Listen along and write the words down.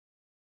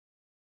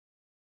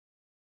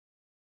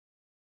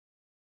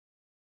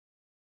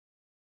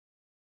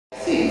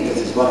think that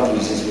is one of the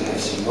reasons we have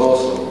seen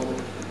also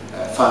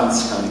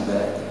funds coming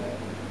back,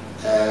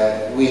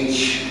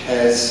 which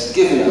has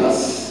given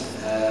us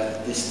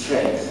the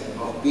strength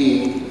of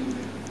being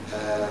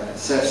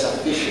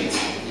self-sufficient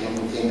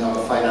in our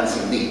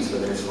financing needs,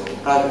 whether it's for the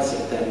private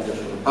sector or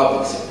for the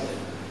public sector.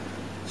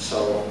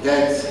 So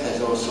that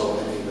has also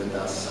enabled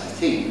us, I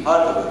think,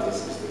 part of it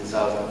is the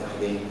result of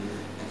having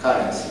a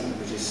currency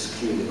which is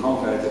clearly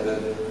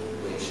convertible,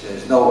 which there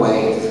is no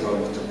way it is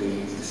going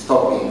to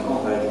stop being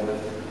convertible,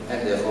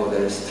 and therefore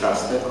there is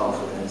trust and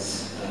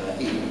confidence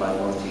even by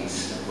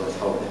Maltese wealth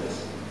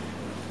holders.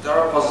 There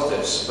are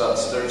positives, but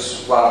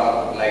there's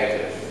one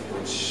negative,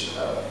 which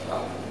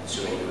I'm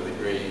assuming you would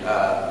agree.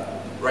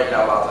 Right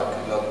now, Malta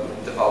could not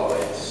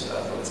devaluate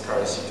from its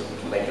currency to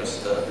make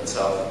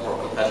itself more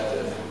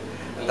competitive.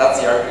 And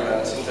that's the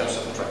argument in terms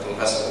of attracting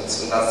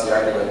investments, and that's the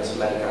argument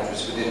many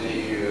countries within the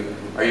EU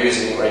are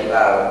using right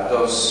now.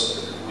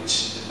 Those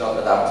which did not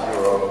adapt to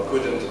euro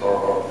couldn't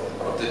or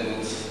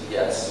didn't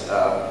yet.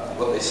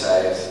 What they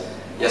say is,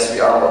 yes, we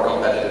are more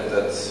competitive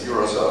than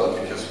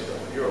Eurozone because we don't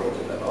have euro, we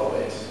can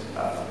devaluate.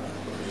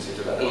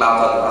 And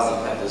Malta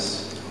doesn't have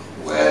this.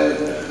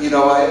 Well, you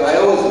know, I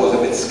always was a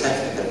bit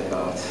skeptical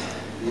about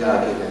the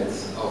argument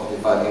of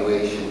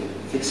devaluation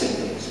fixing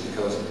things,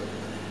 because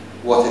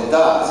what it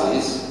does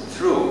is,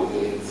 true,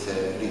 it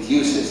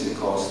reduces the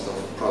cost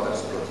of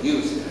products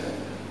produced there,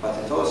 but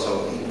it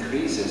also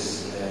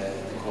increases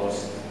the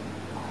cost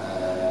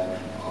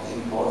of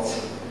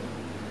imports.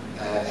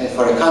 And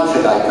for a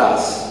country like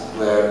us,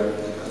 where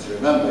you have to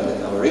remember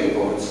that our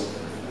imports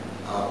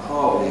are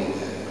probably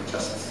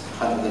just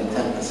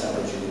 110%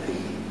 of GDP,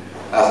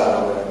 as are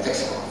our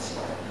exports.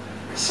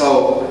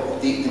 So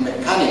the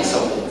mechanics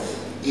of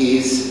it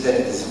is that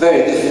it is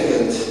very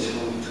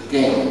difficult to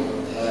gain,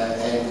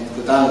 and it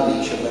could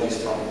unleash a very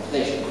strong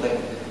inflation. But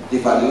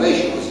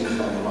devaluation was used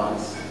only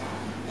once,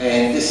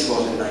 and this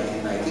was in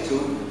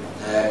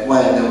 1992,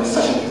 when there was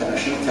such an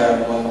international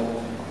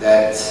turmoil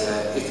that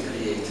it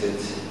created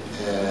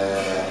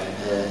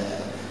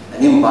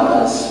an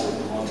imbalance, with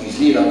the Maltese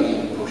lira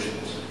being pushed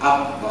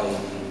up by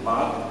the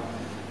mark,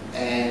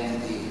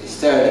 and the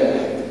sterling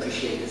had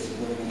depreciated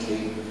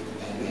significantly,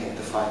 and we had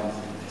to find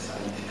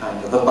some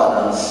kind of a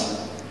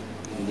balance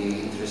in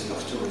the interest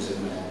of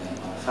tourism and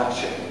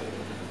manufacturing.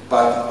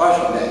 But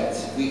apart from that,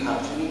 we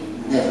actually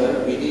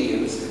never really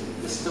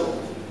used the stone.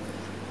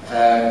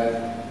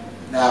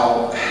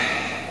 Now,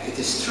 it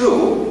is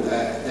true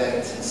that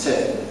in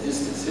certain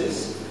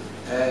instances,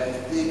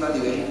 the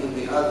evaluation would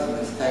be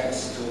ultimate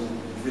thanks to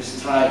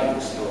restraining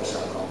the store's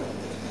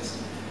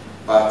competitiveness.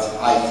 But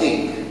I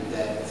think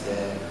that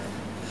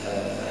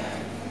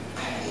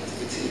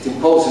it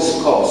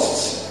imposes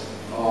costs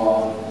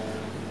on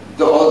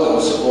all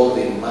those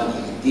holding money,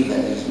 it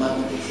devalues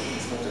money.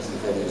 It's not just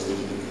devalues the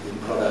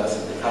products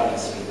and the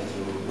currency that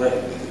you work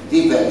with.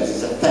 It devalues,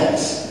 it's a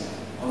tax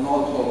on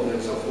all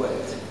holders of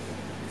wealth.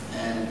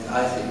 And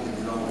I think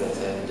in the longer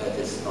term that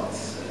is not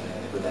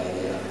a good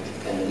idea.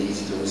 It can lead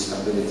to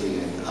instability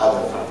and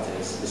other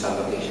factors,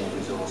 disallocation of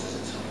resources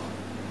and so on.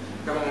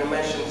 Governor, you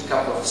mentioned a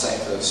couple of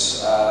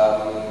sectors,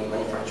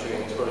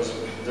 manufacturing, tourism.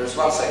 There's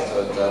one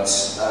sector that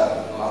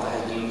Malta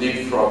has been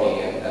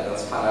leapfrogging, and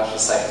that's financial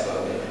sector.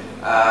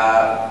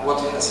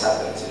 What has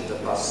happened in the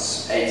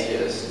past 8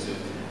 years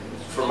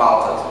for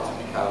Malta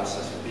to become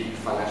such a big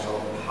financial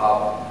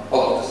hub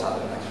all of a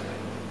sudden, actually?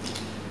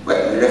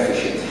 Well, we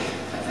refugee.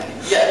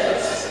 Yeah,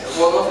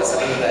 but what has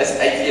happened in the last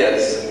 8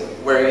 years?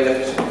 Were you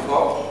inefficient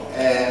before?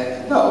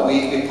 No,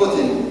 we put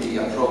in the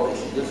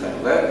appropriately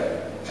different work.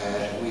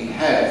 We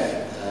have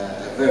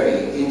a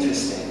very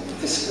interesting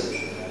fiscal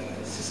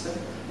system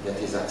that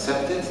is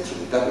accepted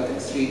through double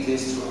tax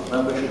treaties, through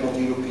our membership of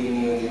the European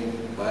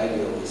Union, by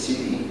the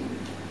OECD,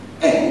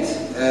 and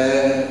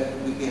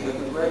we have a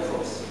good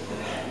workforce.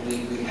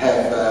 We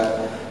have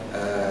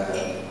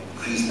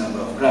increased number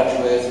of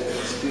graduates,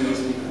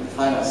 experienced people in the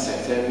finance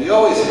sector, and we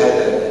always had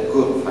a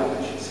good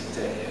financial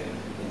sector here,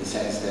 in the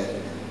sense that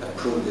a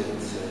prudent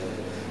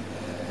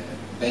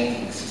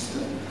banking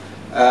system.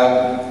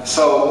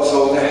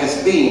 So there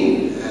has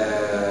been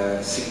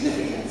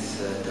significant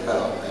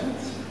development.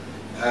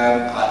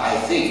 I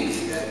think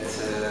that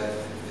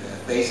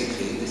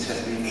basically this has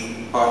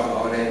been part of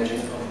our engine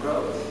of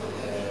growth.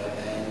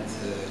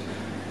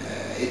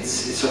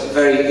 It's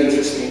very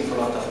interesting for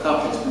a lot of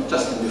companies, not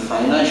just in the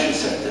financial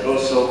sector,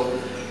 also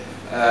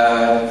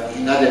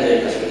in other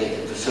areas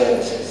related to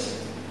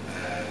services.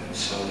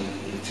 So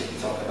you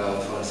talk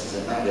about, for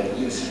instance, another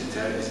new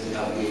sector is the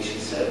aviation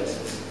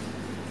services.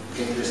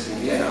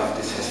 Interestingly enough,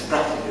 this has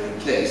practically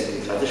replaced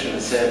the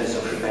traditional service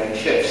of repairing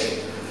ships.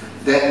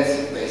 That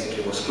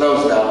basically was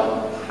closed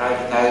down,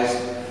 privatized,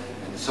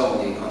 and it's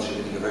only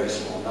contributing a very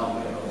small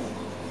number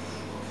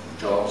of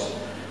jobs.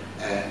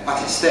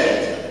 But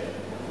instead,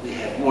 we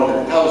have more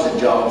than 1,000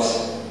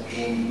 jobs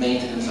in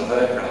maintenance of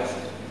aircraft.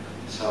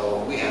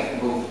 So we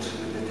have moved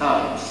with the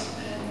times,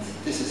 and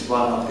this is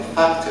one of the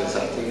factors,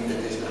 I think, that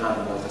is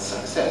behind Malta's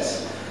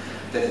success,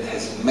 that it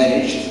has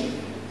managed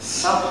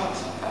somehow,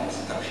 sometimes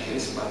it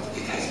appears, but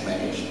it has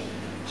managed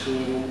to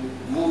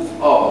move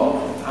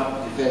on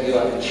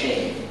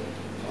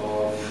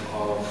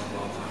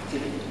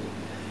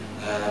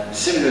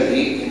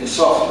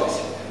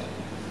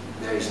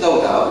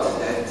no doubt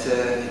that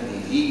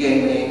in the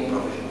e-gaming,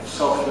 provision of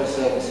software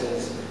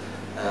services,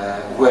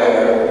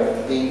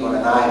 where being on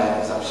an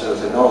island is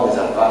absolutely no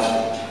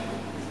disadvantage,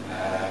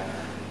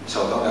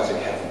 so long as we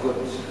have good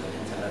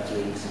internet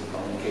links and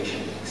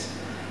communication links.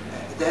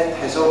 That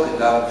has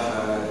opened up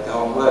the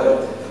whole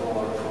world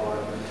for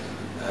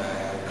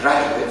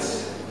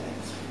graduates,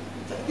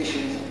 and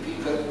technicians, and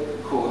people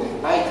who,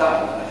 in my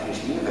time, when I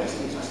finished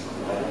university, it was not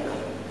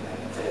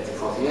 30,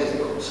 40 years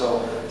ago.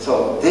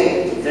 So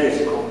there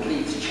is a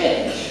complete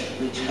change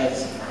which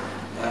has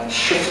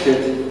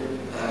shifted